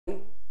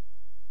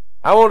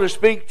I want to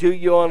speak to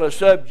you on a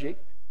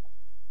subject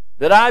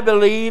that I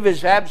believe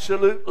is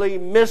absolutely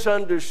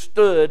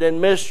misunderstood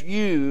and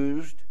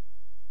misused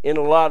in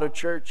a lot of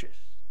churches.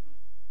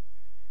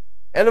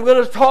 And I'm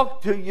going to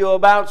talk to you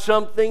about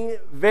something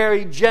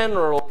very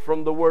general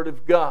from the Word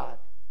of God.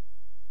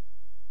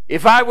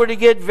 If I were to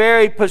get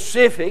very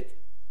specific,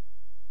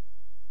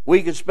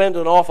 we could spend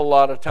an awful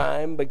lot of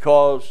time,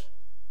 because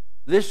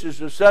this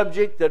is a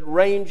subject that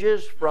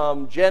ranges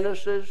from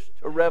Genesis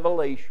to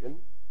Revelation.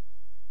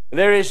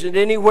 There isn't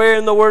anywhere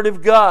in the Word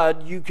of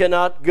God you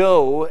cannot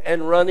go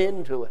and run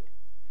into it.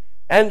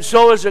 And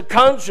so as a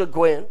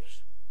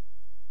consequence,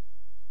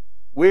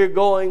 we're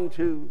going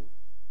to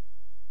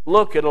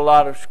look at a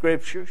lot of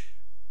scriptures.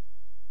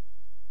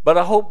 But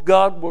I hope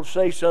God will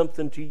say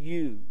something to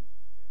you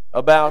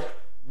about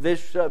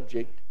this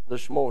subject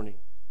this morning.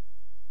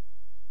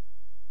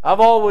 I've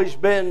always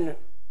been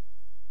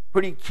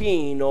pretty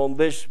keen on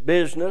this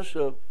business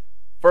of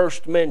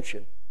first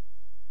mention.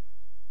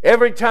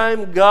 Every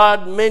time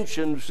God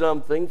mentions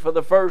something for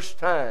the first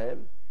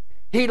time,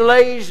 He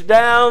lays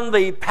down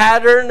the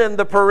pattern and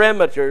the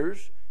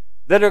perimeters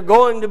that are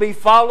going to be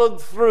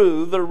followed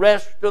through the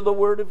rest of the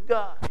Word of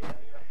God.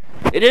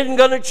 It isn't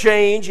going to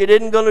change. It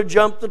isn't going to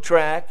jump the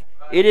track.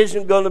 It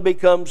isn't going to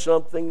become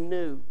something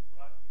new.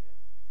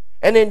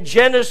 And in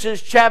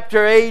Genesis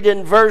chapter 8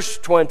 and verse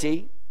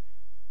 20,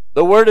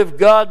 the Word of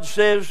God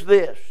says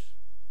this: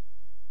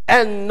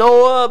 "And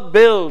Noah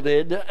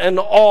builded an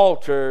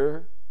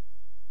altar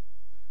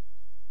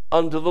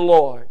unto the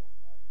Lord,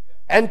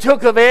 and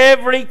took of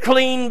every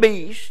clean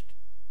beast,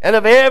 and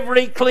of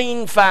every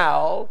clean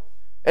fowl,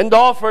 and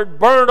offered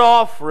burnt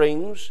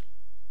offerings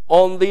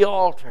on the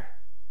altar."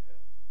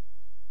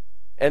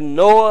 And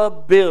Noah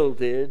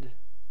builded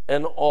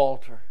an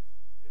altar.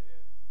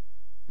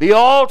 The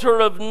altar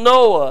of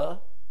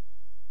Noah,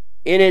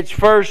 in its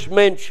first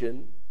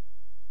mention,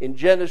 in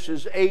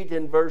Genesis 8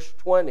 and verse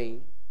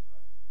 20,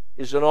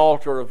 is an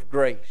altar of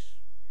grace.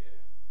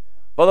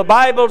 For the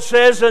Bible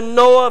says, "And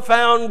Noah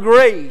found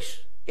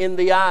grace in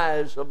the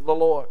eyes of the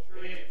Lord."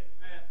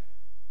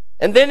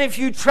 And then if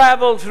you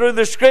travel through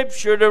the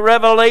Scripture to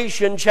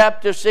Revelation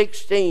chapter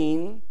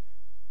 16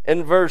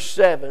 and verse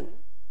 7,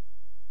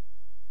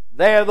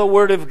 there the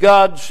Word of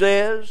God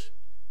says,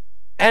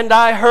 "And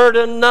I heard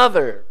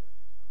another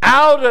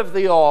out of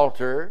the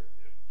altar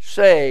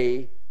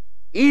say,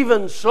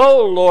 Even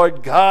so,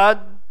 Lord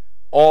God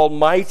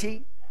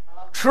Almighty,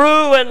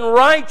 true and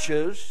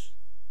righteous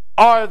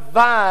are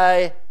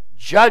thy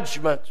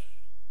judgments."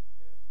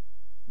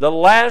 The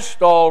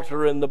last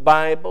altar in the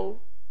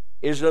Bible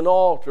is an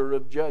altar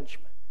of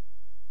judgment.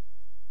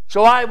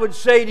 So I would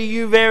say to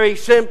you very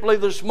simply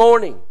this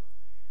morning,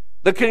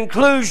 the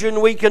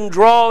conclusion we can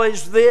draw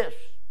is this: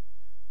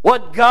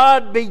 what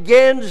God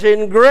begins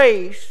in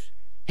grace,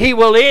 He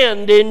will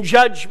end in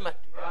judgment.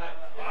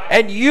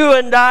 And you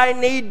and I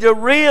need to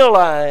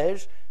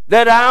realize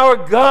that our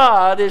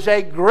God is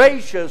a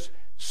gracious,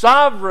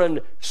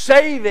 sovereign,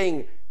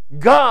 saving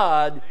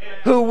God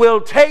who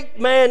will take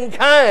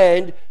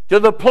mankind to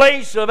the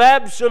place of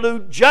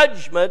absolute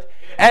judgment,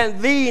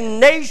 and the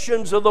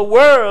nations of the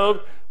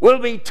world will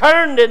be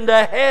turned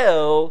into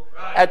hell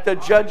at the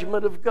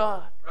judgment of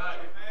God.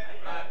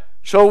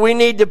 So we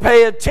need to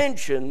pay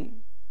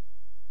attention,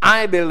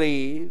 I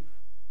believe,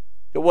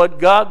 to what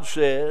God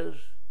says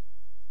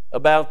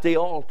about the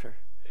altar.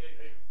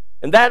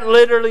 And that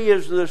literally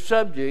is the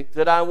subject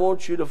that I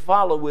want you to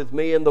follow with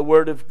me in the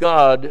Word of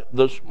God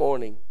this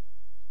morning.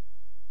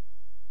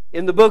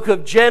 In the book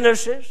of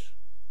Genesis,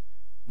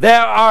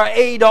 there are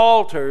 8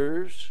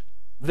 altars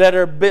that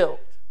are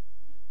built.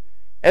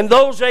 And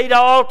those 8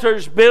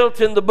 altars built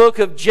in the book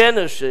of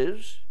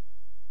Genesis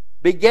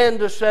began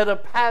to set a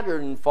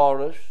pattern for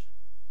us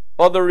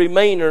for the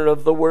remainder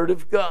of the Word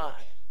of God.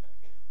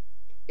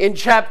 In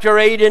chapter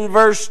 8 and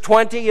verse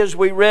 20, as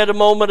we read a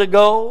moment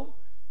ago,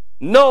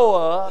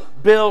 Noah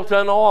built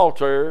an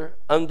altar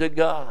unto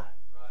God.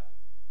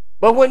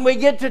 But when we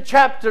get to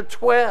chapter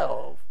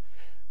 12,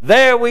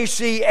 there we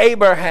see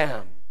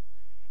Abraham.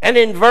 And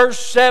in verse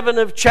 7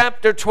 of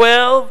chapter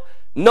 12,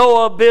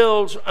 Noah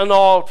builds an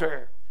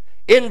altar.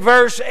 In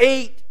verse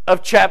 8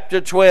 of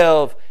chapter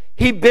 12,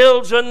 he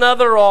builds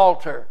another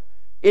altar.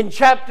 In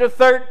chapter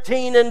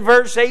 13 and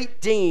verse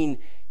 18,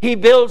 he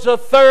builds a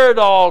third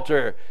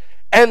altar.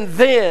 And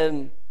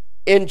then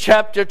in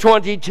chapter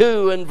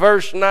 22 and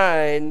verse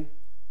 9,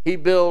 he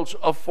builds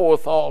a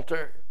fourth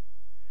altar.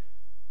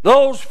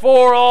 Those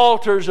 4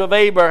 altars of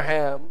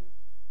Abraham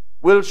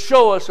will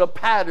show us a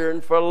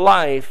pattern for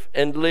life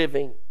and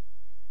living.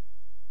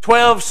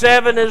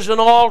 12:7 is an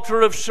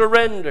altar of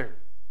surrender.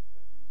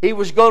 He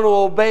was going to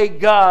obey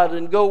God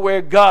and go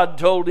where God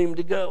told him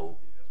to go.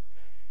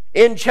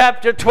 In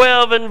chapter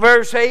 12 and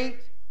verse 8,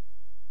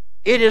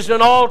 it is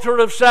an altar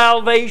of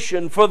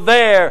salvation, for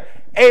there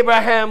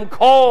Abraham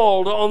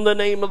called on the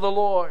name of the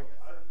Lord.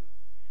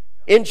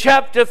 In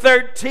chapter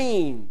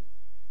 13,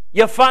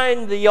 you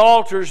find the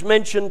altars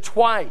mentioned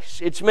twice.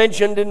 It's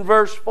mentioned in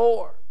verse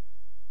 4.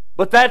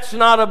 But that's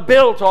not a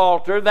built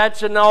altar.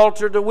 That's an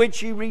altar to which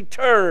he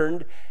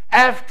returned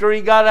after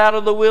he got out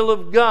of the will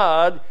of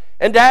God,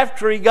 and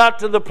after he got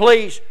to the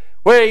place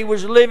where he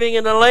was living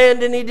in a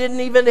land and he didn't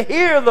even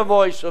hear the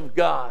voice of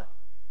God.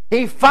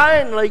 He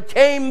finally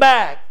came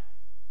back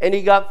and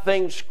he got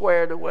things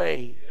squared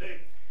away.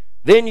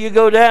 Then you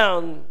go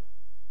down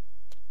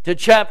to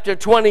chapter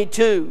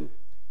 22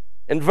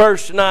 and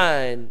verse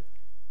 9.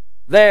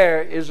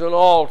 There is an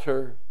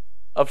altar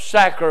of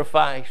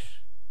sacrifice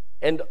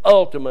and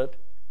ultimate,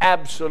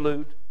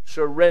 absolute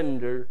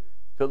surrender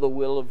to the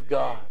will of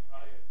God.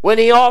 When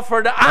he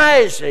offered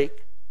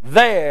Isaac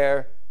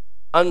there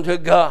unto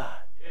God.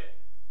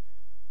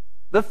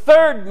 The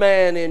third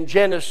man in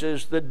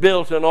Genesis that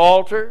built an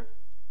altar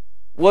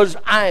was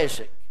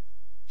Isaac.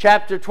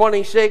 Chapter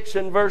 26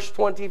 and verse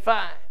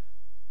 25.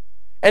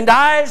 And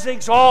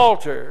Isaac's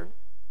altar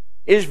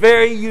is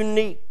very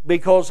unique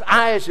because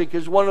Isaac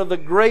is one of the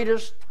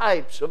greatest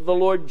types of the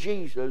Lord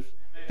Jesus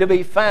to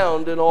be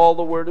found in all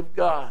the Word of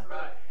God.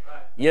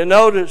 You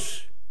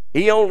notice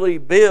he only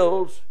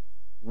builds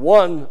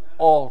one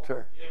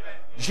altar.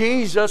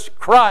 Jesus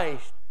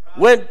Christ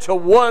went to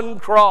one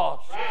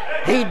cross.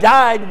 He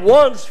died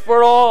once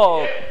for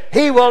all.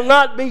 He will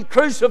not be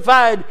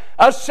crucified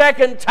a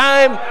second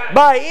time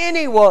by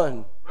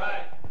anyone.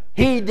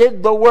 He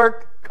did the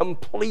work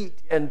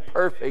complete and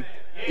perfect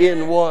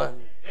in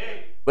one.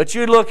 But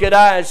you look at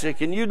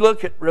Isaac and you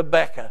look at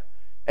Rebekah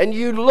and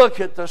you look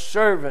at the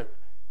servant,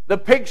 the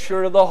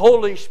picture of the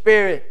Holy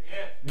Spirit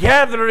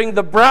gathering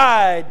the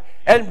bride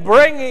and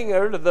bringing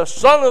her to the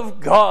Son of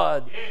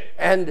God.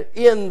 And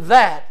in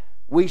that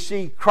we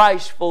see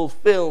Christ's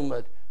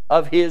fulfillment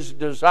of His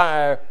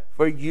desire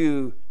for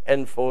you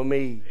and for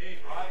me.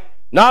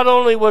 Not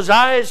only was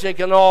Isaac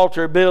an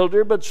altar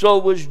builder, but so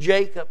was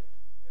Jacob.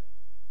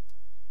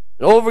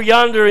 And over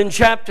yonder in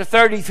chapter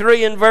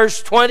 33 and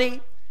verse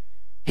 20,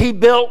 he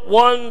built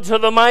one to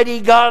the mighty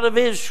God of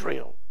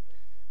Israel.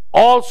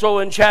 Also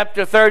in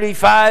chapter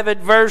 35 at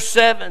verse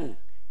 7,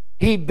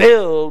 he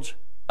builds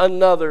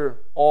another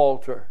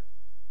altar.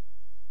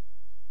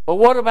 But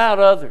what about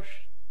others?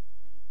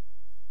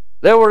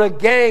 There were a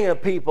gang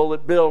of people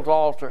that built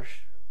altars.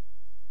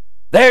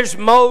 There's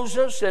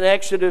Moses in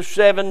Exodus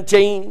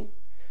 17.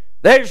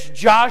 There's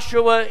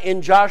Joshua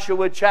in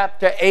Joshua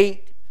chapter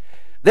 8.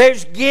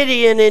 There's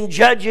Gideon in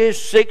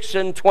Judges 6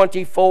 and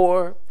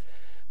 24.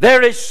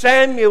 There is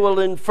Samuel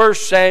in 1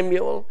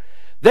 Samuel.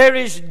 There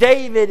is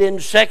David in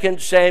 2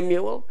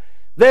 Samuel.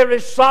 There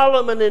is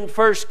Solomon in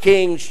 1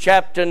 Kings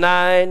chapter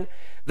 9.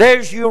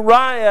 There's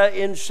Uriah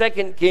in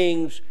 2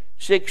 Kings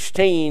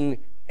 16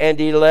 and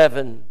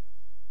 11.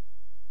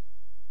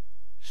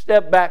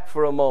 Step back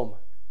for a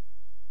moment.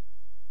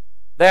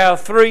 There are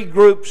three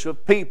groups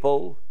of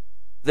people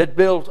that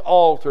built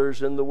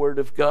altars in the Word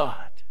of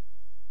God.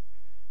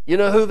 You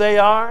know who they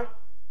are?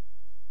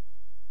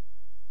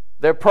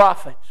 They're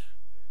prophets.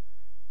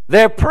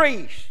 They're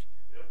priests.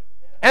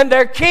 And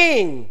they're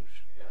kings.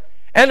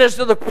 And as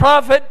the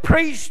prophet,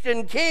 priest,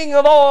 and king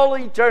of all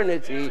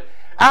eternity,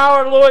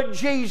 our Lord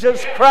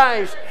Jesus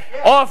Christ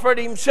offered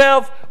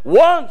Himself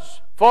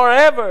once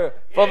forever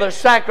for the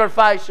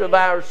sacrifice of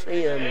our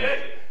sin.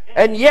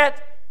 And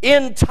yet,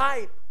 in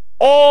type,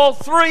 all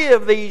three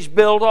of these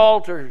built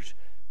altars,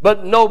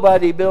 but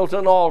nobody built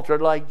an altar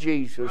like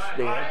Jesus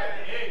did.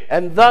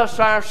 And thus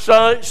our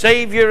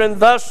Savior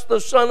and thus the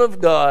Son of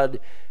God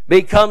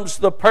becomes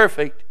the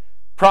perfect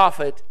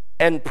prophet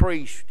and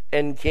priest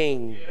and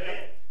king.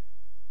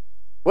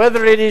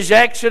 Whether it is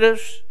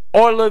Exodus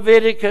or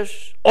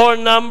Leviticus or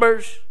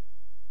Numbers,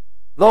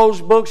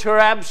 those books are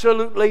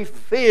absolutely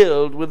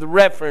filled with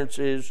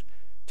references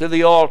to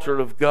the altar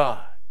of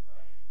God.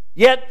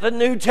 Yet the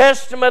New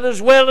Testament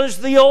as well as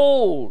the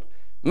Old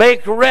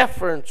make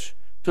reference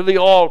to the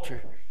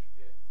altars.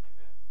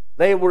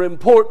 They were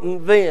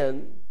important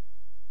then.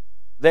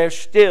 They're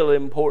still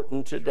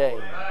important today.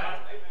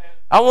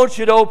 I want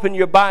you to open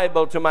your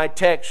Bible to my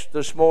text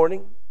this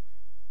morning.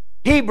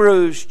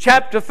 Hebrews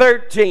chapter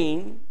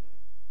 13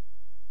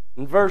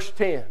 and verse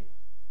 10.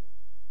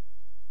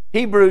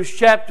 Hebrews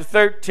chapter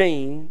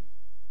 13,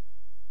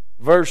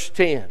 verse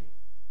 10.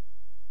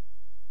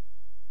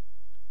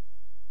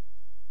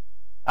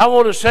 I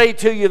want to say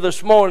to you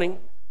this morning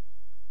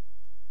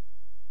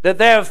that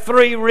there are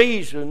three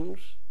reasons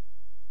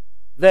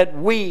that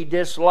we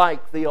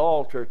dislike the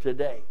altar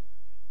today.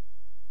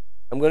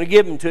 I'm going to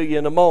give them to you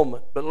in a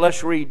moment, but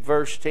let's read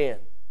verse 10.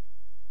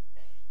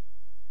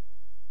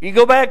 You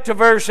go back to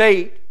verse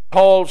 8,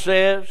 Paul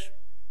says,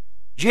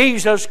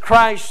 Jesus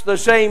Christ the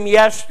same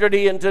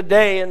yesterday and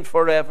today and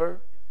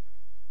forever.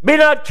 Be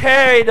not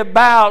carried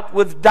about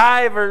with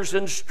divers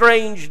and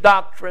strange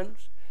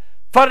doctrines,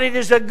 for it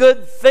is a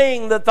good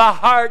thing that the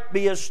heart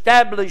be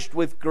established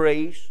with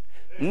grace,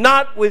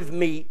 not with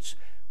meats,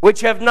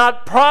 which have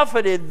not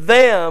profited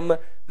them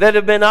that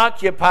have been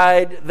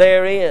occupied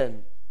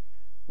therein.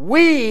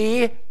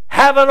 We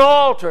have an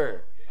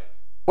altar,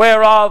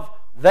 whereof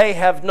they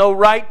have no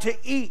right to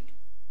eat,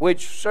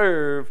 which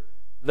serve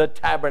the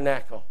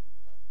tabernacle.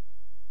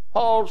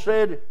 Paul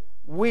said,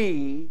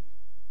 we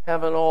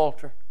have an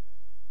altar.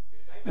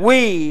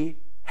 We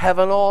have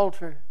an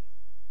altar.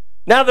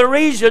 Now, the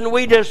reason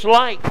we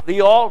dislike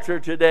the altar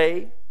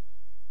today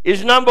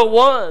is, number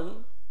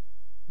one,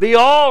 the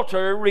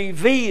altar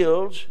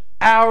reveals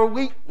our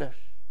weakness.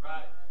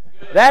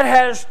 That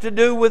has to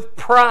do with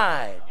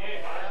pride.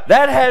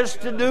 That has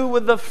to do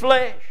with the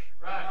flesh.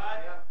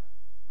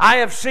 I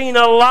have seen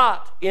a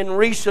lot in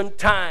recent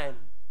time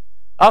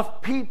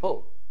of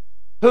people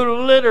who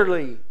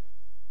literally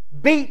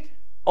beat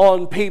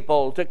on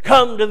people to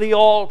come to the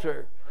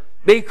altar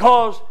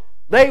because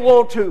they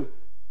want to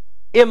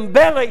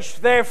embellish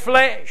their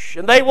flesh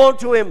and they want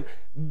to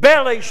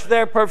embellish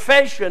their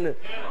profession,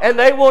 and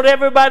they want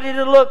everybody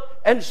to look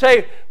and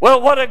say,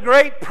 well, what a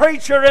great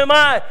preacher am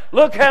I.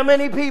 Look how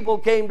many people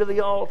came to the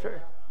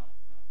altar.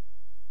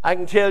 I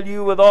can tell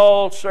you with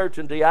all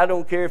certainty, I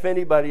don't care if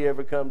anybody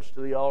ever comes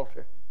to the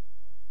altar.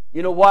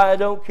 You know why I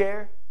don't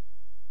care?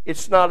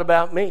 It's not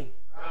about me.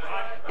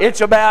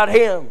 It's about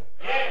Him.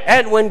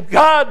 And when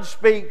God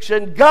speaks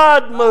and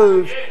God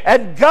moves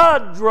and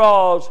God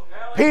draws,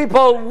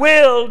 people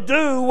will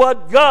do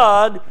what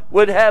God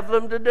would have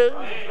them to do.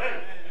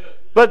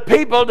 But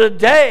people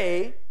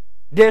today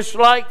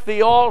dislike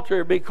the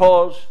altar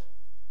because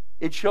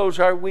it shows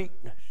our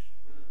weakness.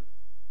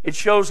 It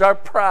shows our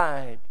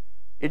pride.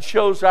 It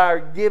shows our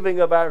giving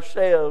of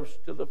ourselves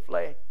to the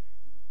flesh.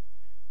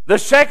 The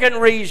second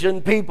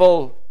reason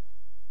people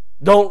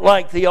don't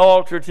like the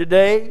altar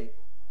today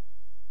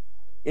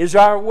is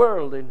our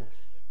worldliness.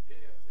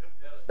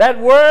 That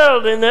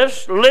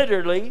worldliness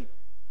literally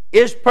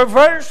is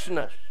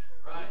perverseness.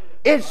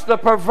 It's the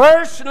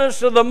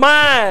perverseness of the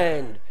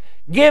mind,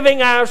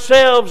 giving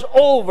ourselves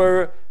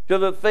over to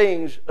the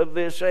things of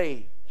this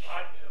age.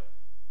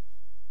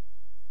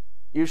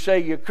 You say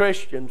you're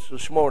Christians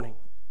this morning.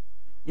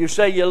 You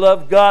say you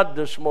love God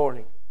this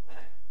morning.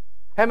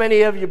 How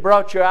many of you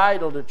brought your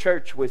idol to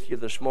church with you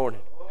this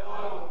morning?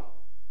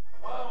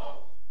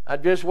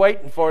 I'm just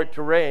waiting for it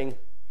to ring.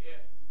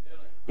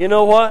 You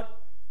know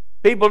what?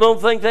 People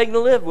don't think they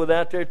can live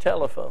without their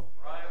telephone.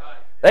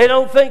 They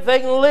don't think they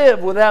can live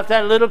without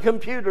that little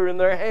computer in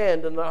their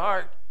hand and their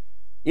heart.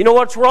 You know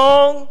what's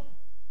wrong?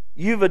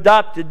 You've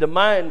adopted the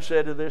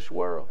mindset of this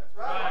world.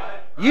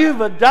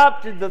 You've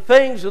adopted the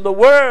things of the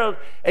world,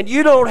 and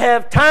you don't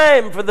have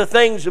time for the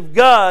things of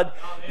God.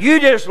 You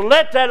just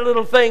let that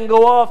little thing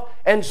go off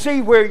and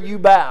see where you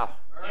bow.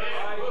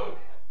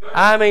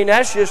 I mean,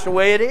 that's just the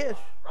way it is.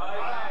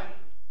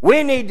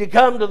 We need to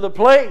come to the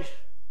place,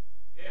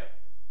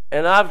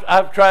 and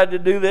I've tried to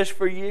do this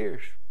for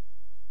years.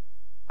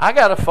 I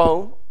got a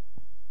phone.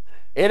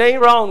 It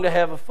ain't wrong to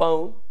have a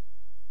phone.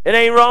 It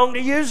ain't wrong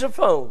to use a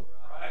phone.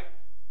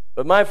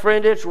 But my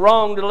friend, it's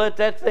wrong to let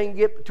that thing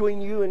get between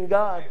you and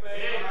God,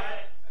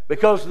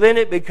 because then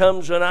it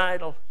becomes an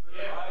idol.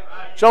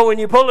 So when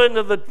you pull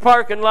into the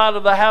parking lot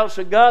of the house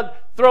of God,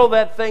 throw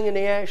that thing in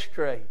the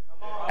ashtray.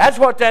 That's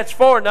what that's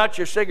for, not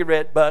your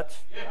cigarette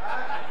butts.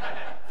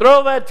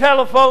 Throw that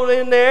telephone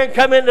in there and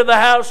come into the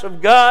house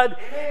of God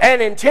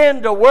and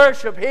intend to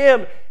worship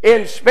Him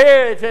in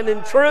spirit and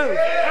in truth.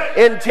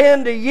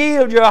 Intend to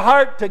yield your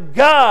heart to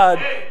God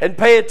and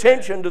pay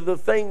attention to the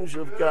things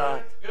of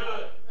God.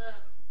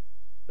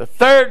 The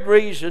third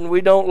reason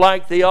we don't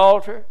like the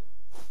altar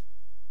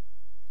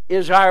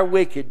is our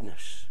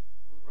wickedness.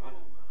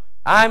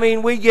 I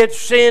mean, we get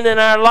sin in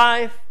our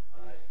life,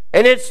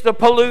 and it's the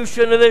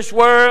pollution of this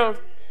world,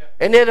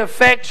 and it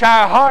affects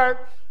our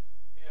hearts,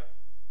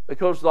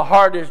 because the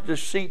heart is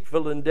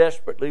deceitful and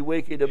desperately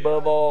wicked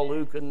above all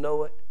who can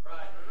know it.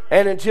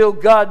 And until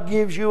God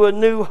gives you a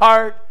new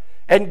heart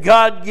and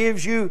God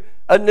gives you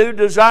a new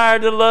desire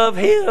to love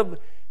Him,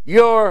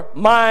 your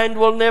mind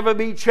will never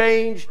be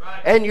changed,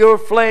 and your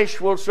flesh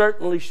will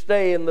certainly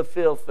stay in the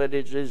filth that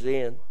it is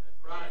in.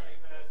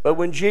 But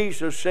when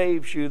Jesus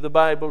saves you, the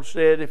Bible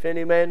said, if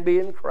any man be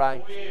in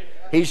Christ,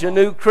 he's a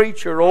new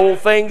creature. Old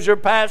things are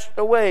passed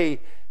away,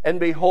 and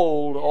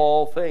behold,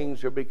 all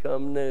things are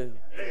become new.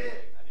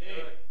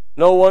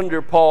 No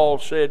wonder Paul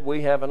said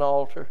we have an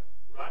altar.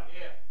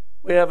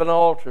 We have an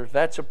altar.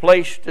 That's a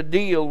place to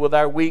deal with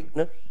our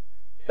weakness.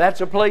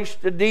 That's a place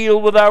to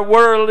deal with our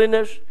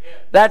worldliness.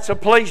 That's a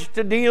place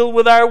to deal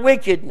with our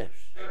wickedness.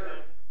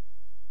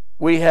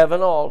 We have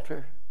an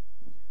altar.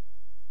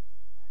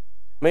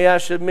 May I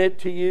submit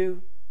to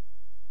you,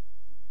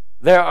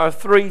 there are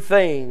three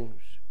things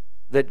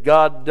that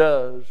God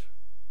does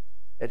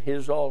at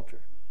His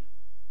altar.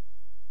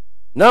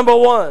 Number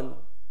one,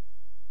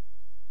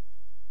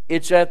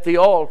 it's at the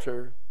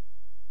altar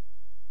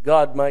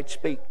God might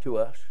speak to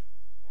us.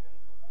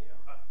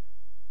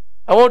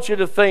 I want you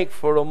to think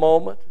for a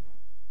moment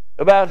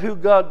about who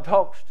God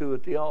talks to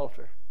at the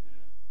altar.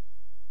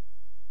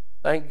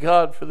 Thank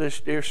God for this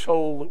dear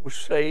soul that was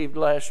saved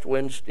last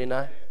Wednesday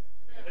night.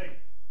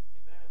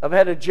 I've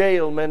had a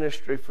jail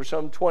ministry for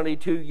some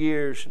 22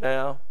 years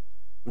now.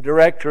 I'm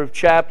director of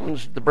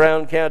chaplains at the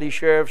Brown County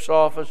Sheriff's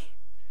Office.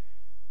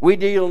 We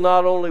deal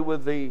not only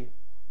with the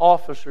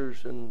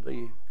officers and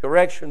the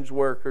corrections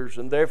workers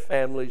and their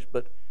families,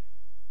 but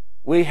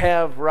we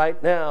have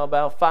right now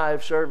about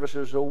 5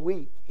 services a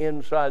week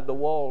inside the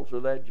walls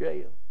of that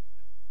jail.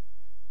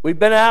 We've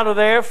been out of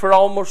there for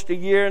almost a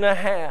year and a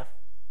half.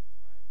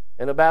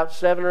 And about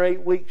 7 or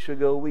 8 weeks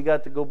ago, we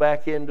got to go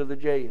back into the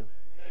jail.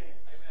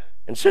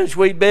 And since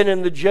we've been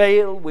in the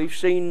jail, we've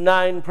seen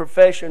 9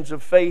 professions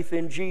of faith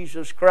in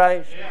Jesus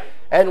Christ.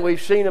 And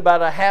we've seen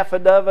about a half a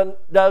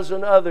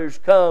dozen others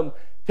come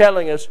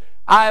telling us,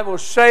 I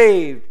was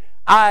saved,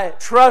 I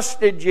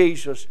trusted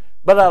Jesus,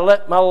 but I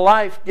let my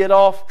life get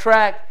off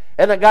track,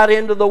 and I got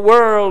into the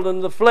world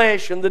and the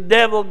flesh, and the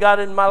devil got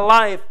in my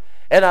life,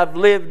 and I've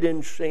lived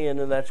in sin,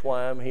 and that's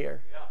why I'm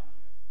here.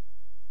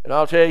 And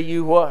I'll tell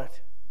you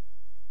what,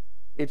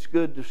 it's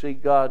good to see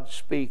God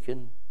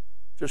speaking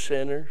to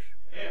sinners.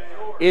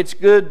 It's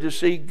good to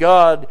see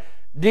God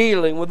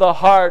dealing with the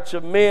hearts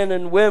of men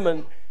and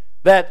women,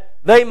 that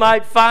they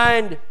might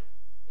find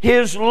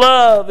His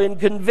love in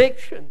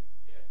conviction.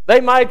 They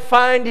might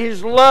find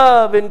His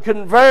love in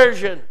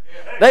conversion.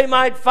 They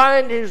might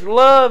find His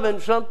love in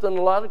something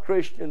a lot of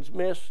Christians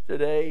miss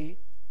today.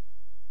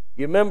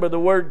 You remember the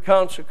word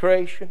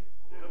consecration?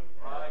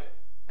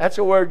 That's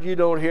a word you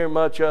don't hear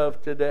much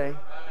of today.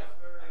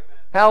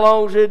 How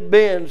long has it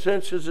been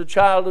since, as a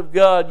child of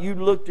God, you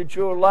looked at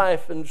your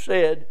life and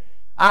said,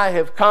 I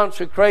have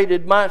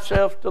consecrated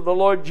myself to the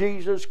Lord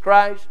Jesus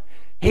Christ.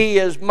 He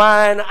is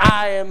mine,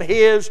 I am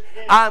His.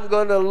 I'm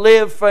going to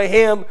live for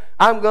Him.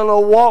 I'm going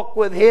to walk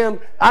with Him.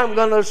 I'm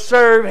going to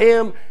serve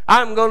Him.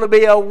 I'm going to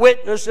be a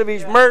witness of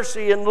His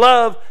mercy and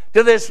love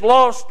to this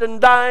lost and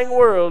dying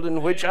world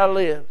in which I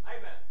live.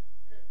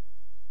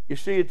 You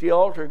see, at the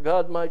altar,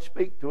 God might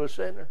speak to a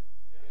sinner.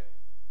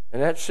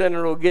 And that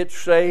sinner will get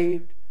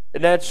saved.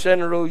 And that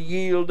sinner will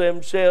yield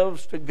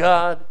themselves to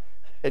God.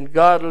 And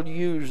God will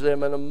use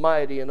them in a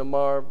mighty and a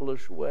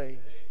marvelous way.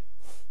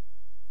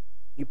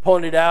 You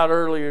pointed out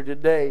earlier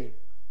today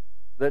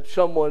that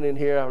someone in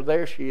here, oh,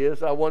 there she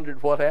is. I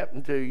wondered what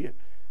happened to you.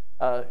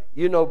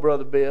 You know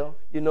Brother Bill.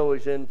 You know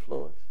his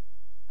influence.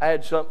 I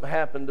had something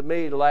happen to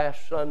me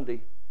last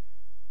Sunday.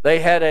 They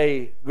had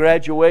a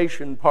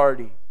graduation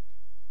party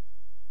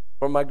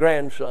for my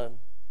grandson.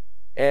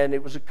 And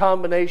it was a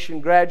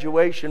combination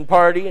graduation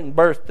party and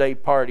birthday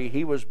party.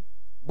 He was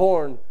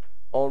born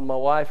on my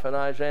wife and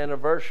I's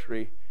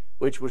anniversary,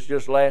 which was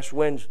just last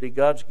Wednesday.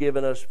 God's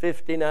given us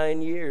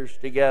 59 years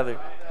together.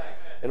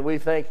 And we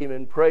thank Him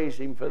and praise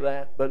Him for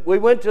that. But we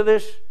went to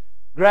this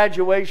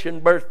graduation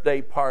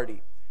birthday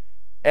party.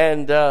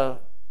 And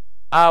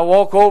I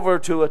walk over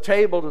to a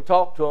table to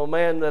talk to a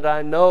man that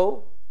I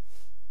know.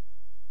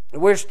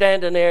 We're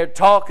standing there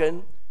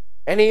talking,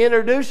 and he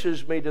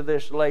introduces me to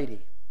this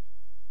lady.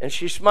 And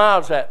she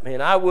smiles at me,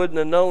 and I wouldn't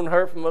have known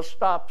her from a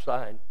stop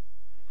sign.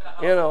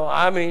 You know,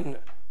 I mean,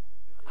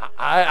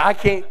 I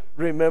can't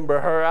remember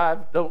her. I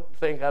don't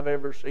think I've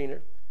ever seen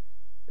her.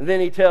 And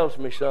then he tells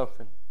me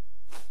something.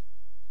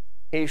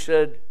 He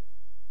said,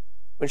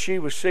 when she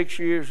was 6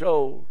 years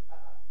old,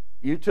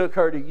 you took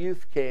her to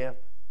youth camp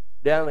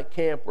down at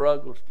Camp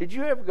Ruggles. Did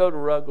you ever go to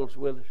Ruggles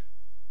with us?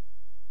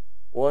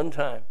 One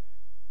time.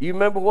 Do you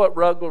remember what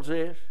Ruggles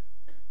is?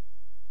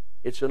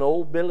 It's an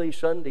old Billy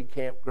Sunday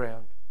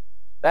campground.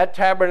 That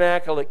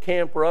tabernacle at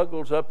Camp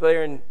Ruggles up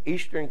there in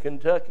eastern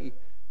Kentucky,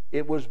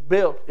 it was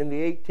built in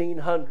the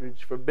 1800s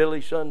for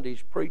Billy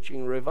Sunday's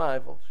preaching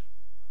revivals.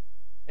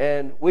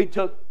 And we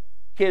took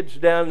kids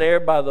down there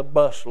by the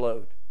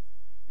busload.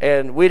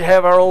 And we'd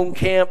have our own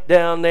camp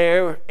down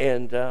there.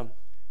 And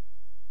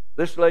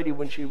this lady,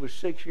 when she was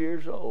 6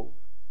 years old,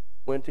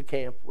 went to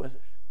camp with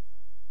us.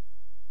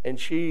 And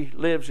she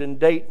lives in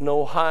Dayton,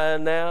 Ohio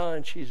now,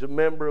 and she's a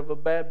member of a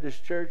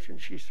Baptist church, and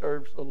she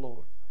serves the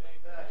Lord.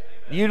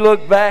 You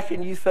look back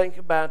and you think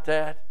about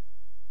that,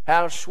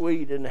 how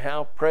sweet and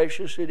how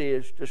precious it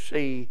is to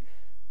see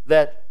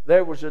that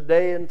there was a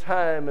day and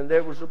time and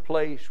there was a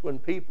place when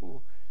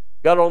people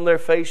got on their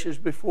faces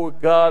before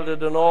God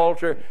at an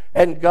altar,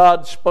 and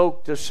God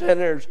spoke to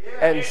sinners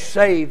and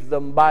saved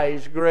them by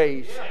His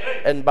grace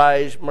and by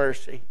His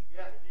mercy.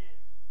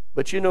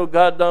 But you know,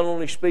 God not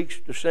only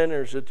speaks to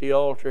sinners at the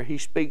altar, He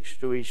speaks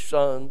to His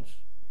sons.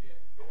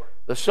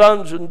 The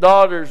sons and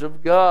daughters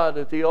of God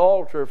at the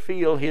altar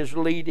feel His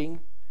leading.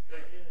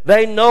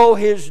 They know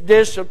His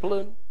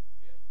discipline,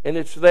 and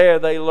it's there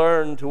they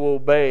learn to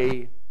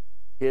obey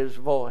His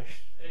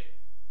voice.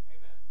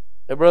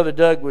 Now, Brother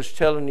Doug was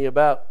telling you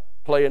about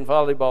playing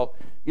volleyball.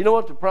 You know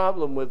what the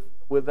problem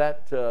with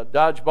that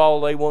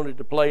dodgeball they wanted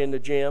to play in the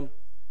gym?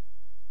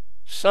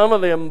 Some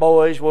of them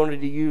boys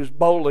wanted to use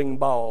bowling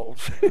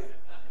balls.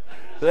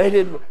 They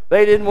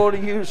didn't want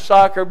to use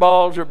soccer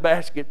balls or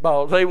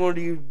basketballs. They wanted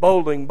to use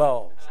bowling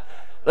balls.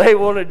 They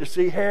wanted to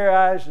see hair,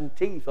 eyes, and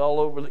teeth all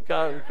over the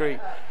concrete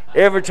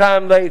every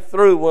time they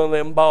threw one of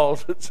them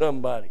balls at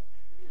somebody.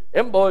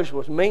 Them boys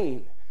was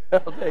mean.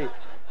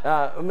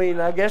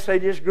 I guess they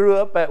just grew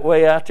up that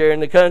way out there in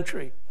the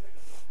country.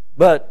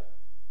 But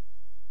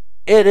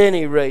at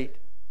any rate,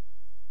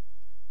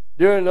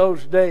 during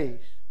those days,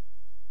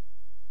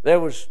 there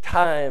was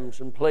times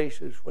and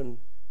places when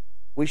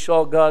we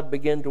saw God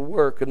begin to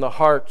work in the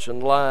hearts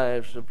and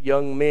lives of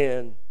young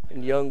men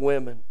and young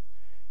women.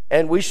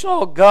 And we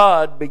saw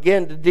God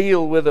begin to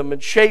deal with them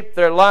and shape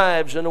their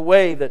lives in a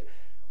way that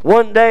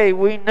One day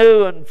we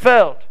knew and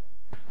felt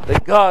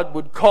that God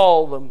would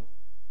call them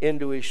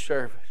into His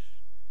service.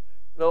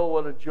 Oh,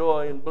 what a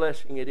joy and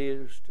blessing it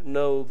is to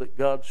know that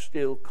God's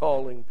still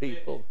calling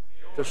people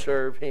to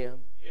serve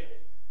Him.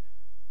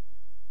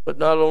 But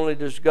not only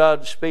does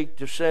God speak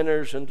to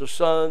sinners and to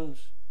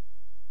sons,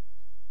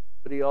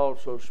 but He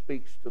also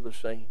speaks to the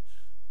saints.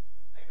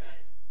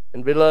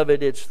 And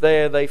beloved, it's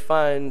there they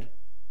find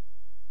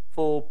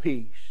full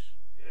peace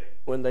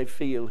when they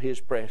feel His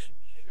presence.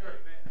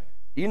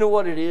 Do you know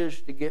what it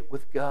is to get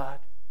with God?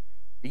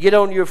 To get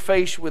on your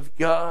face with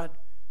God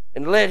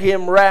and let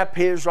Him wrap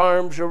His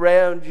arms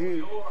around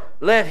you.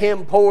 Let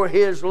Him pour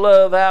His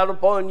love out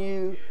upon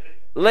you.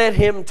 Let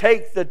Him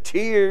take the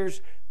tears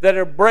that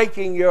are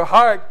breaking your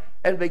heart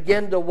and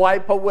begin to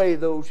wipe away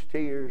those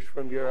tears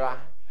from your eyes.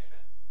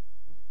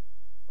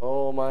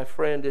 Oh, my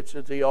friend, it's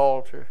at the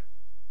altar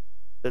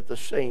that the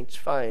saints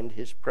find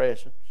His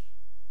presence.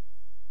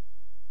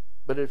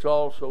 But it's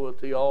also at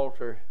the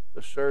altar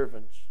the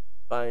servants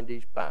find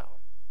His power.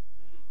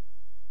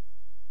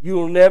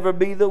 You'll never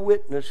be the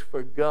witness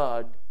for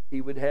God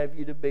He would have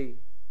you to be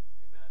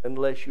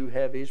unless you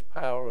have His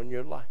power in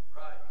your life.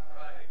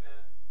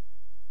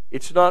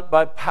 It's not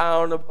by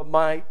power nor by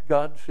might,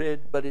 God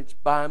said, but it's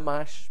by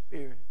my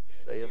Spirit,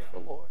 saith the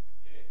Lord.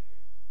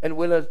 And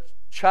when a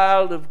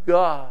child of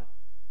God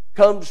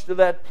comes to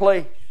that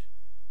place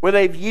where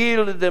they've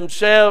yielded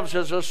themselves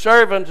as a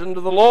servant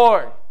unto the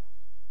Lord,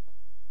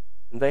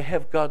 and they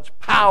have God's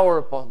power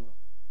upon them,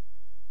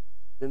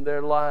 then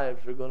their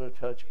lives are going to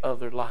touch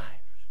other lives.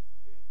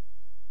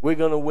 We're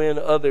going to win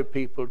other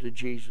people to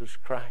Jesus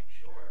Christ.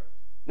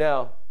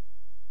 Now,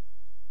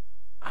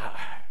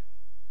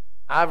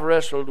 I've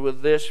wrestled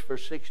with this for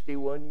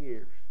 61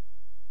 years.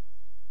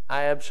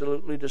 I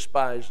absolutely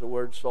despise the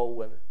word soul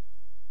winner.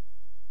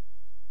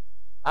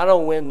 I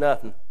don't win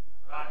nothing.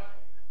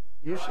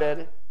 You said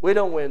it. We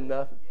don't win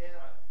nothing.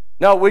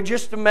 No, we're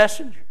just the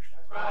messengers.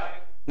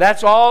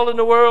 That's all in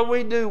the world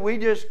we do. We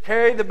just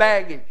carry the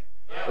baggage.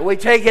 And we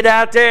take it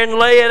out there and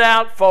lay it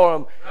out for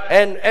them.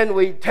 And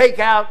we take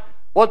out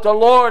what the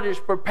Lord has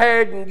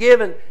prepared and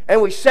given,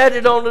 and we set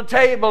it on the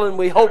table, and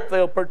we hope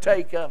they'll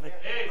partake of it.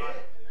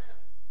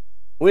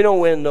 We don't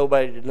win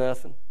nobody to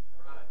nothing.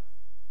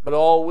 But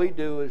all we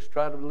do is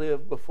try to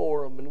live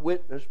before them and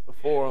witness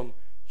before them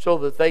so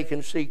that they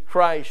can see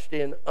Christ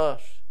in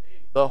us,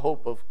 the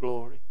hope of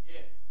glory.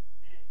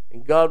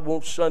 And God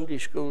wants Sunday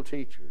school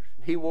teachers.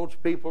 He wants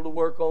people to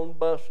work on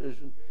buses.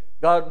 And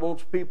God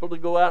wants people to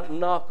go out and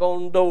knock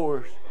on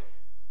doors.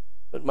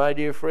 But my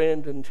dear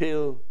friend,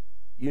 until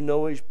you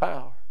know His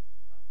power,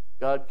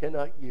 God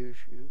cannot use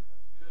you.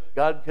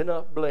 God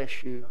cannot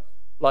bless you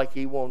like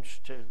He wants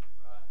to.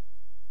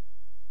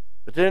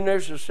 But then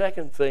there's a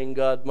second thing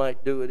God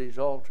might do at His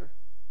altar.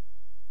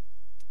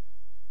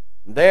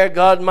 There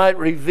God might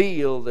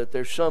reveal that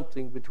there's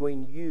something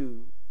between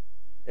you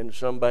and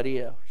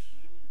somebody else.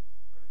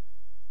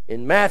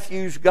 In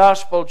Matthew's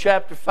Gospel,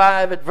 chapter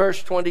 5, at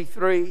verse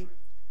 23,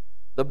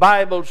 the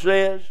Bible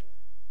says,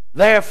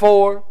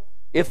 "Therefore,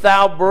 if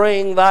thou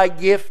bring thy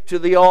gift to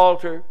the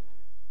altar,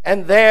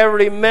 and there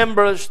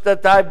rememberest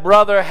that thy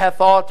brother hath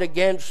aught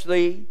against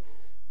thee,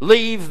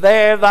 leave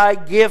there thy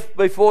gift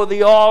before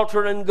the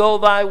altar, and go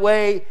thy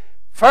way.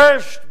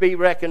 First be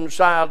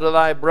reconciled to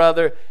thy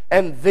brother,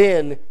 and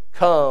then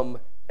come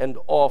and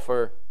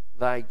offer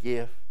thy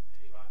gift."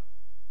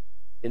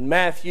 In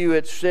Matthew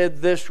it's said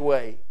this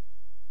way,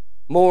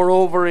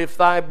 "Moreover, if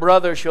thy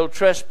brother shall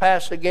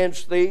trespass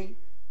against thee,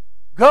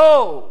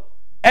 go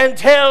and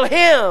tell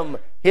him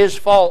his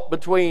fault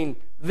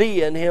between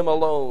thee and him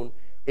alone.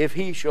 If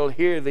he shall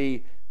hear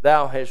thee,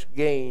 thou hast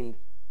gained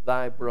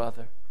thy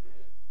brother."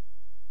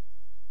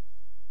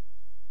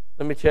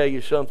 Let me tell you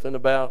something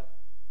about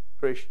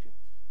Christians.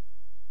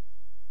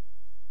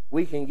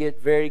 We can get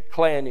very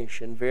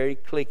clannish and very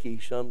cliquey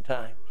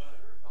sometimes.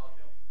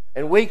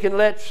 And we can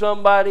let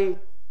somebody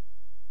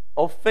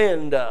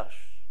offend us.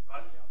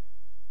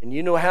 And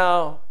you know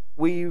how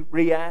we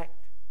react?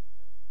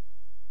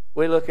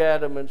 We look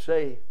at them and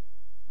say,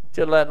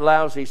 till that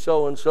lousy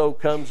so-and-so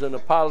comes and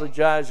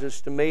apologizes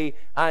to me,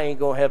 I ain't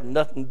going to have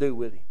nothing to do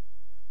with him.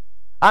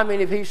 I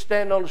mean, if he's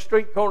standing on the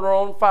street corner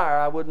on fire,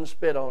 I wouldn't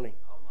spit on him.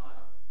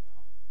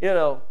 You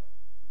know,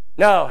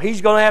 no, he's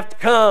going to have to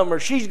come, or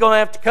she's going to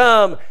have to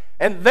come,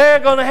 and they're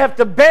going to have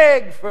to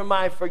beg for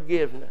my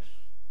forgiveness.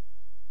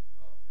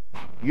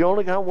 You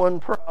only got one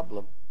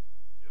problem.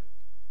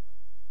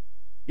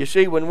 You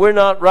see, when we're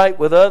not right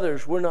with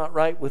others, we're not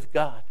right with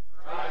God.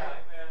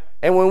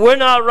 And when we're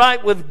not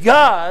right with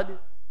God,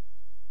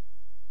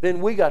 then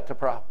we got the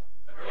problem.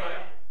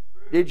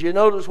 Did you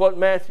notice what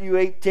Matthew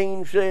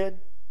 18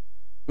 said?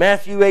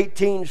 Matthew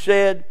 18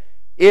 said,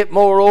 "It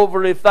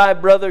moreover, if thy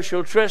brother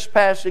shall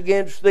trespass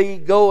against thee,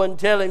 go and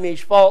tell him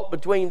his fault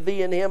between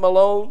thee and him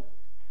alone."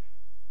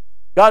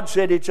 God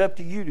said it's up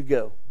to you to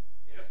go.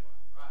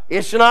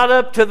 It's not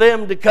up to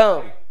them to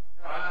come.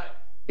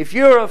 If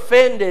you're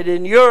offended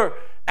and you're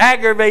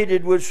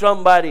aggravated with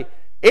somebody,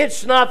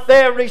 it's not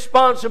their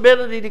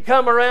responsibility to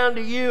come around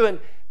to you and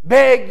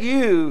beg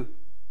you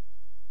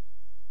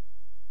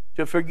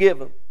to forgive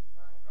them.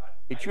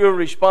 It's your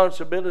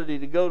responsibility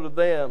to go to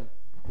them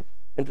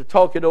and to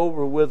talk it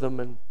over with them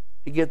and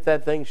to get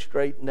that thing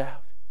straightened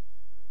out.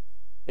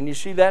 And you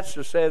see, that's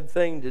the sad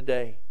thing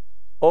today.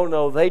 Oh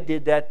no, they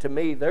did that to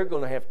me. They're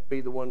going to have to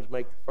be the ones to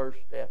make the first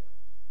step.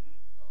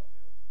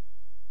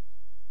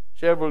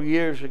 Several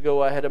years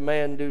ago, I had a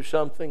man do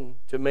something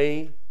to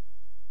me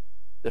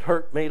that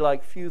hurt me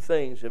like few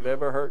things have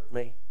ever hurt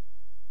me.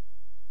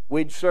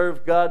 We'd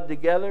served God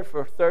together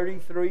for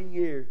 33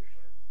 years.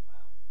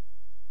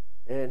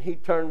 And he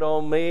turned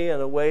on me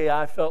in a way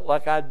I felt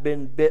like I'd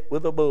been bit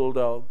with a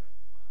bulldog.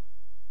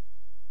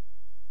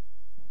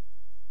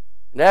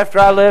 And after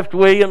I left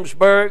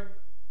Williamsburg,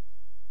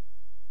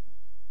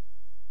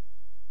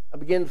 I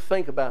began to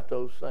think about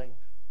those things.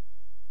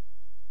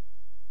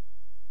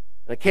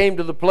 I came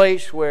to the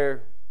place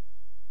where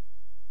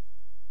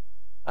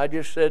I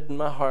just said in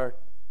my heart,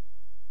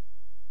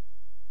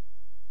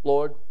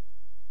 Lord,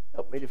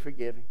 help me to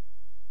forgive him.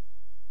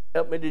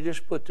 Help me to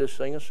just put this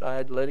thing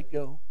aside, let it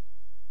go.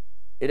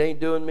 It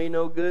ain't doing me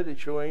no good. It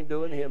sure ain't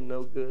doing him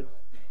no good.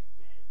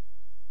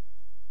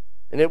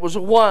 And it was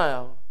a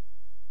while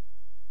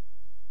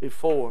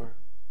before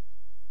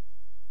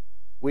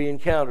we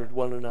encountered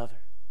one another.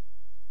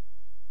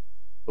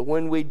 But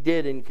when we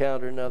did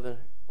encounter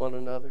one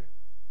another,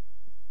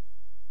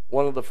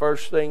 one of the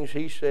first things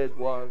he said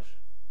was,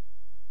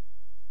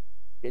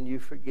 can you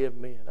forgive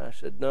me? And I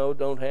said, no,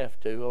 don't have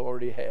to. I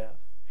already have.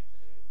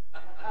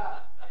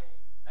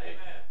 Amen.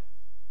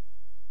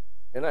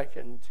 And I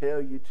can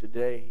tell you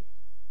today,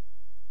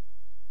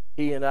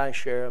 he and I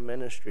share a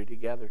ministry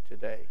together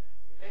today.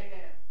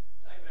 Amen.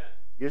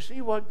 You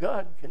see what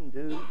God can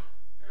do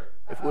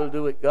if we'll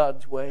do it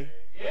God's way?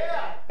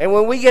 Yeah. And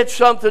when we get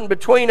something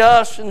between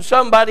us and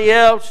somebody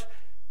else,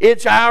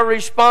 it's our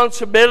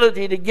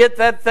responsibility to get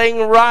that thing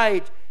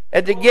right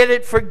and to get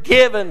it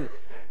forgiven.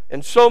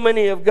 And so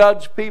many of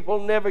God's people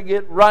never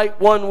get right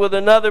one with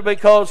another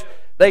because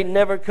they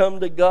never come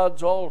to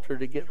God's altar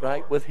to get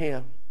right with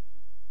him.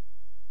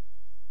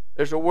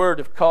 There's a word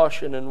of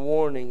caution and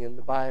warning in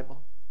the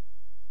Bible.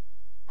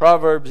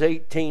 Proverbs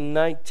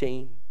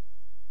 18:19.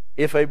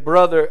 If a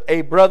brother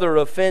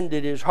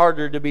offended is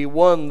harder to be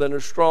won than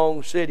a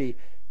strong city,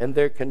 and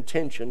their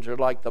contentions are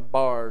like the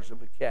bars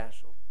of a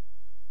castle.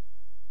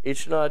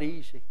 It's not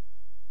easy,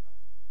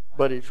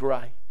 but it's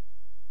right.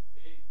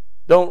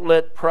 Don't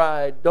let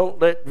pride, don't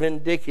let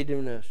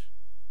vindictiveness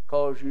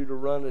cause you to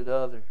run at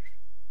others.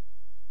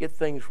 Get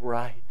things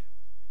right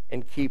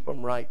and keep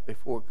them right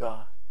before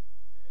God.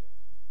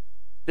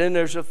 Then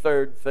there's a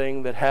third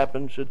thing that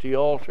happens at the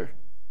altar.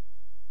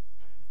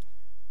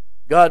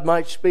 God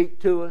might speak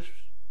to us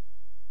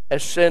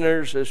as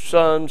sinners, as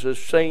sons, as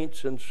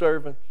saints and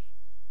servants.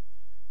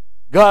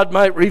 God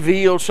might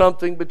reveal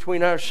something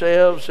between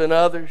ourselves and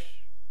others.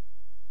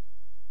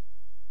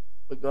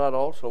 But God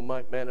also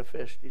might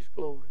manifest his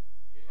glory.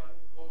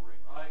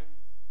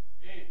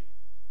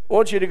 I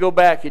want you to go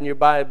back in your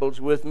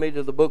Bibles with me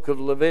to the book of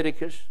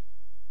Leviticus,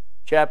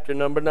 chapter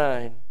number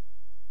 9.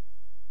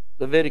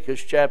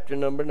 Leviticus chapter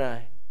number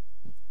 9.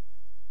 I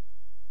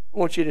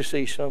want you to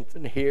see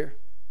something here.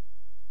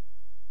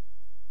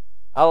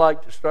 I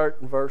like to start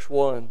in verse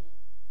 1.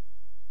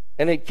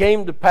 And it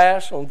came to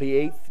pass on the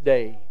 8th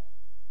day.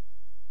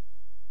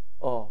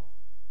 Oh,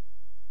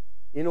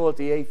 you know what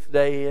the 8th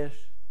day is?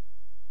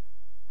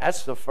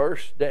 That's the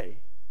first day.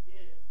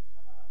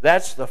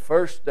 That's the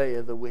first day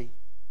of the week.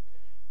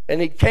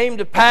 And it came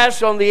to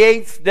pass on the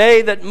 8th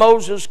day that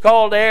Moses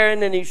called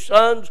Aaron and his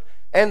sons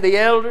and the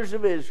elders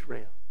of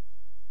Israel.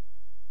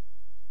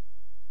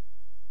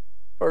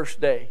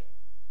 First day.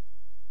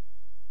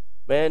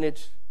 Man,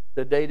 it's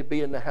the day to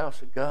be in the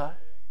house of God.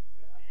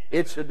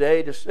 It's a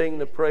day to sing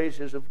the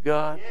praises of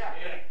God.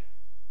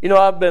 You know,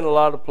 I've been a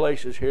lot of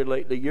places here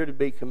lately. You're to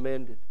be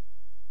commended.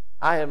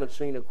 I haven't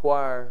seen a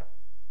choir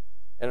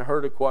and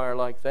heard a choir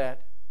like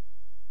that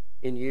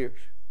in years.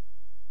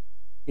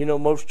 You know,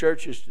 most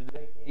churches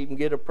today can't even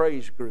get a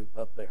praise group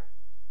up there.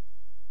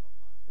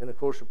 And of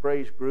course, a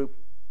praise group,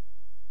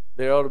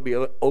 there ought to be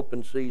an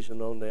open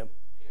season on them.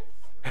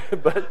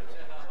 But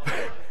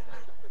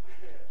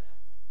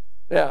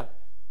yeah,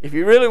 if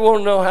you really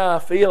want to know how I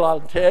feel, I'll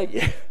tell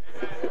you.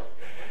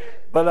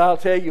 But I'll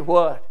tell you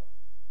what,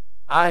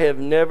 I have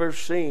never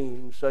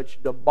seen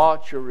such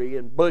debauchery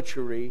and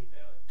butchery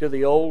to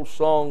the old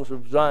songs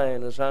of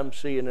Zion as I'm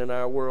seeing in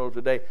our world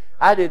today.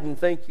 I didn't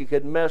think you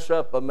could mess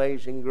up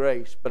Amazing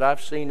Grace, but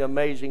I've seen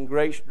Amazing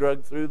Grace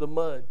dragged through the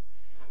mud.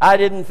 I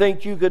didn't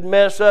think you could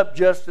mess up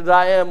Just As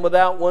I Am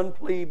without one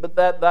plea, but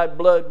that thy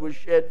blood was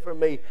shed for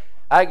me.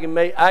 I can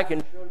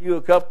show you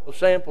a couple of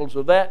samples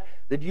of that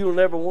you'll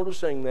never want to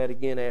sing that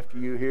again after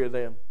you hear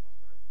them.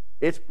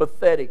 It's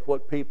pathetic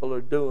what people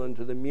are doing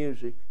to the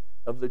music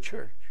of the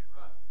church.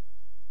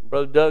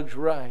 Brother Doug's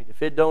right.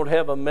 If it don't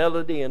have a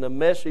melody and a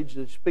message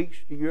that speaks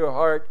to your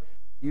heart,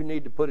 you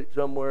need to put it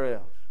somewhere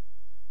else.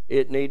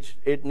 We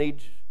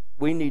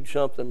need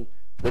something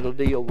that'll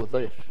deal with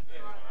this.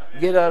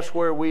 Get us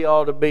where we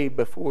ought to be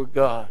before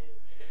God.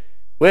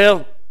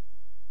 Well,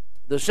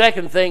 the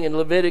second thing in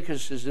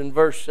Leviticus is in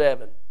verse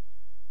 7.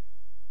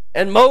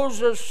 And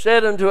Moses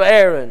said unto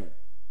Aaron,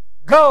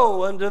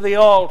 Go unto the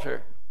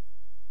altar.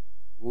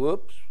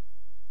 Whoops.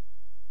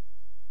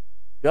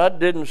 God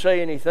didn't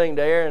say anything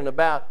to Aaron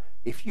about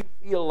if you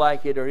feel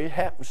like it or it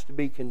happens to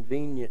be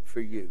convenient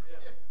for you.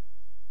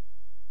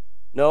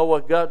 No,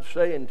 what God's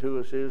saying to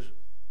us is,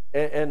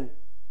 and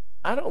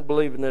I don't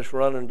believe in this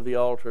running to the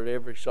altar at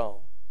every song,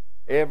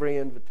 every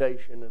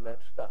invitation and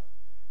that stuff.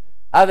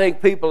 I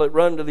think people that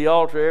run to the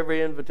altar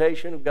every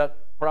invitation have got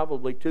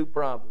probably two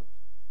problems.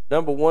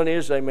 Number one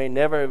is they may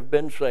never have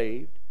been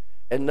saved.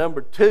 And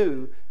number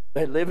two,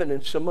 they're living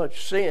in so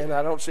much sin,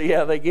 I don't see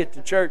how they get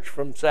to church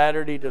from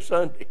Saturday to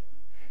Sunday.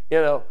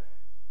 You know.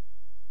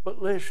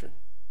 But listen,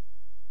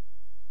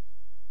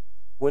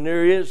 when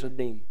there is a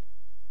need,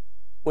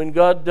 when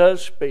God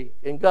does speak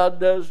and God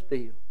does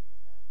deal,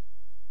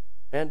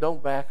 man,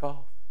 don't back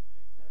off.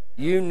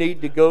 You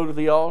need to go to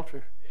the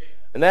altar.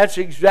 And that's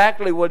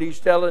exactly what he's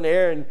telling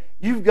Aaron.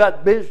 You've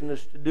got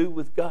business to do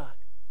with God.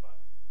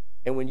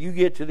 And when you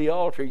get to the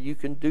altar, you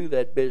can do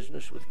that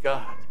business with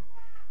God.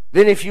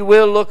 Then, if you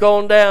will, look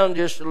on down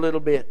just a little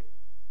bit.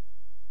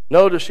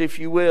 Notice, if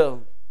you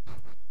will,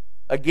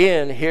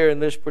 again here in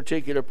this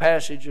particular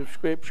passage of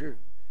Scripture,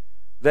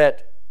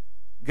 that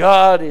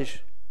God is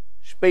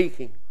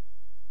speaking.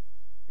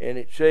 And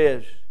it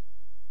says,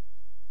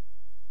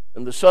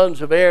 And the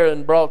sons of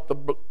Aaron brought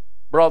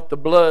the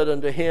blood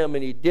unto him,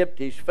 and he dipped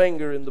his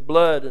finger in the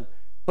blood and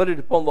put it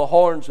upon the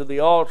horns of the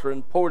altar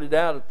and poured it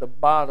out at the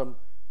bottom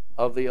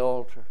of the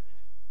altar.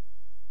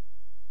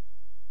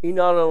 He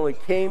not only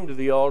came to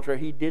the altar,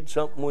 he did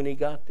something when he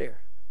got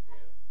there.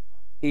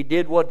 He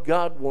did what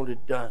God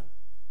wanted done.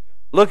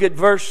 Look at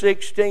verse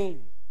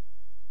 16.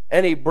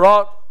 And he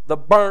brought the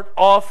burnt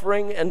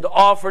offering and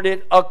offered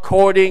it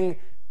according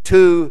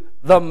to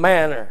the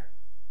manner.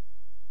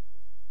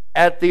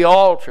 At the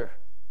altar,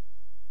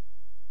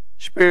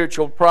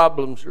 spiritual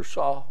problems are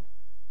solved.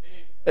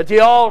 At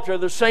the altar,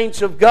 the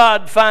saints of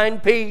God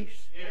find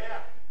peace.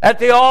 At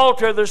the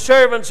altar, the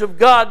servants of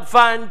God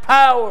find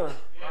power.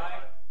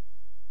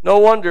 No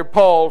wonder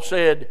Paul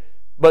said,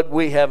 but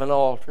we have an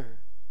altar.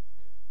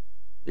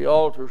 The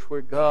altar is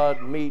where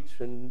God meets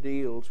and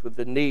deals with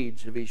the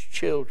needs of His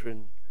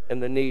children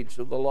and the needs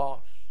of the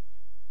lost.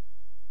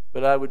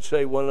 But I would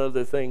say one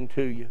other thing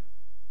to you.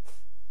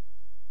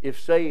 If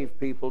saved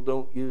people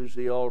don't use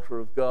the altar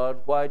of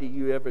God, why do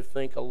you ever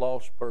think a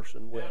lost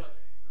person will?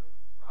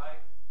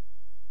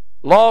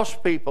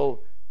 Lost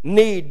people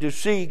need to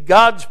see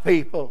God's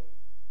people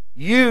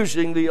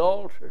using the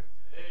altar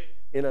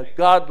in a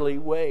godly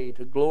way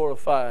to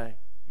glorify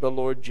the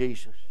Lord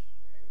Jesus.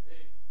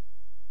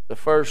 The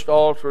first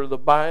altar of the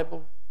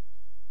Bible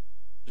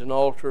is an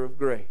altar of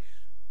grace.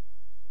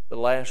 The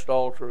last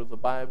altar of the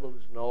Bible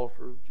is an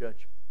altar of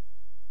judgment.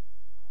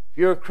 If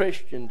you're a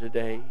Christian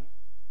today,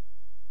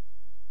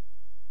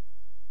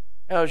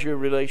 how's your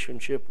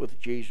relationship with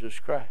Jesus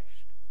Christ?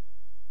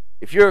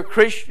 If you're a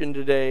Christian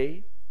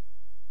today,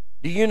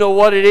 do you know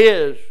what it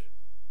is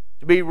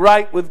to be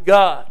right with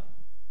God?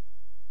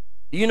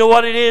 Do you know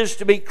what it is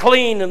to be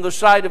clean in the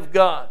sight of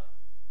God?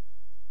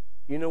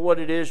 Do you know what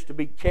it is to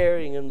be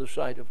caring in the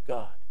sight of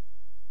God?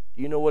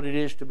 Do you know what it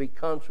is to be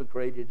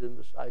consecrated in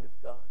the sight of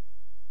God?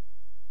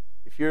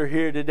 If you're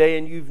here today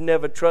and you've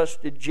never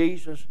trusted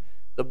Jesus,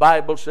 the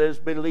Bible says,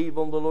 believe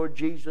on the Lord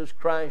Jesus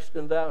Christ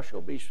and thou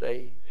shalt be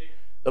saved.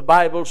 The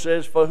Bible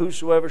says, for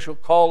whosoever shall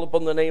call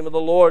upon the name of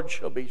the Lord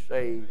shall be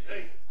saved.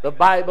 The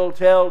Bible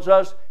tells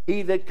us,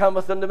 he that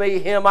cometh unto me,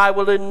 him I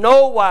will in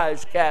no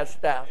wise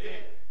cast out.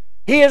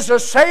 He is a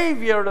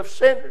Savior of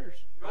sinners,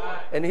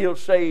 and He'll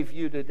save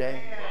you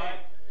today.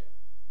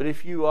 But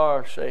if you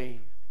are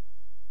saved,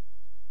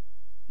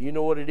 do you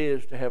know what it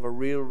is to have a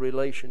real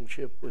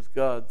relationship with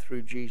God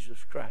through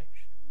Jesus Christ?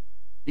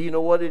 Do you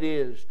know what it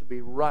is to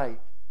be right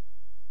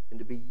and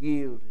to be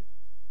yielded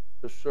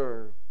to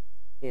serve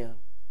Him?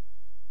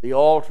 The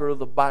altar of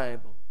the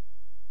Bible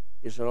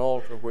is an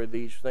altar where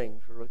these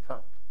things are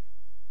accomplished.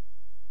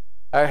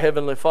 Our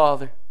Heavenly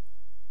Father,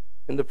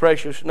 in the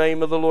precious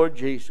name of the Lord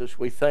Jesus,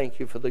 we thank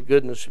You for the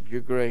goodness of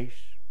Your grace.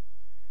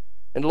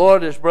 And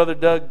Lord, as Brother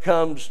Doug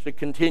comes to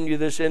continue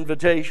this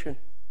invitation,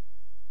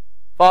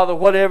 Father,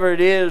 whatever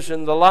it is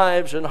in the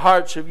lives and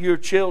hearts of Your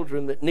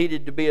children that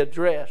needed to be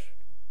addressed,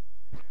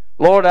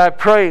 Lord, I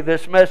pray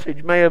this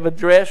message may have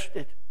addressed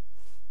it.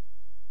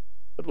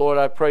 But Lord,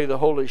 I pray the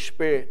Holy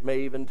Spirit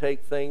may even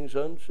take things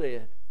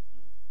unsaid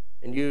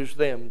and use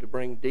them to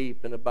bring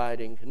deep and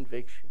abiding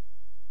conviction.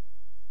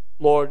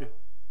 Lord,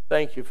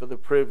 thank You for the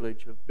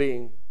privilege of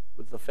being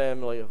with the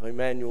family of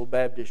Immanuel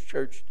Baptist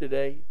Church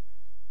today.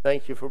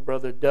 Thank You for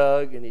Brother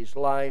Doug and his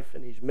life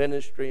and his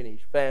ministry and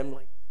his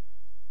family.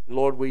 And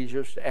Lord, we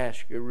just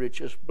ask Your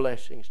richest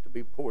blessings to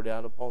be poured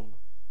out upon them.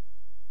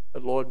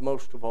 But Lord,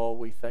 most of all,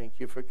 we thank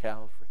You for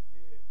Calvary.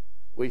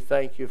 We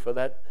thank You for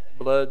that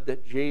blood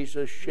that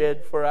Jesus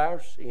shed for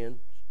our sins.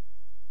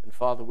 And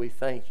Father, we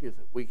thank You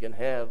that we can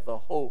have the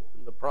hope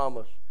and the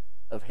promise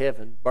of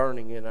heaven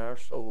burning in our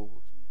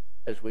souls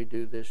as we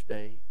do this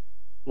day.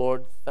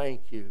 Lord,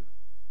 thank You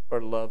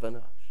for loving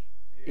us.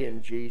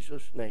 In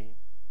Jesus' name,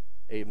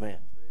 amen.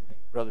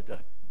 Brother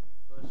Doug.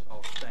 Let's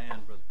all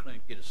stand, Brother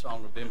Clint, get a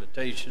song of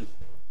invitation.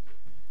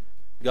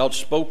 God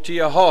spoke to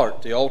your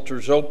heart. The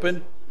altar's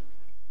open.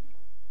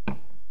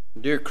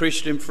 Dear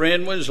Christian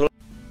friend,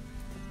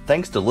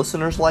 thanks to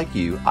listeners like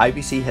you,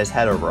 IBC has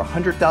had over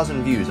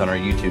 100,000 views on our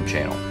YouTube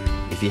channel.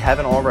 If you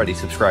haven't already,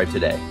 subscribe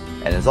today.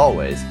 And as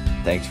always,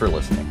 thanks for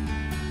listening.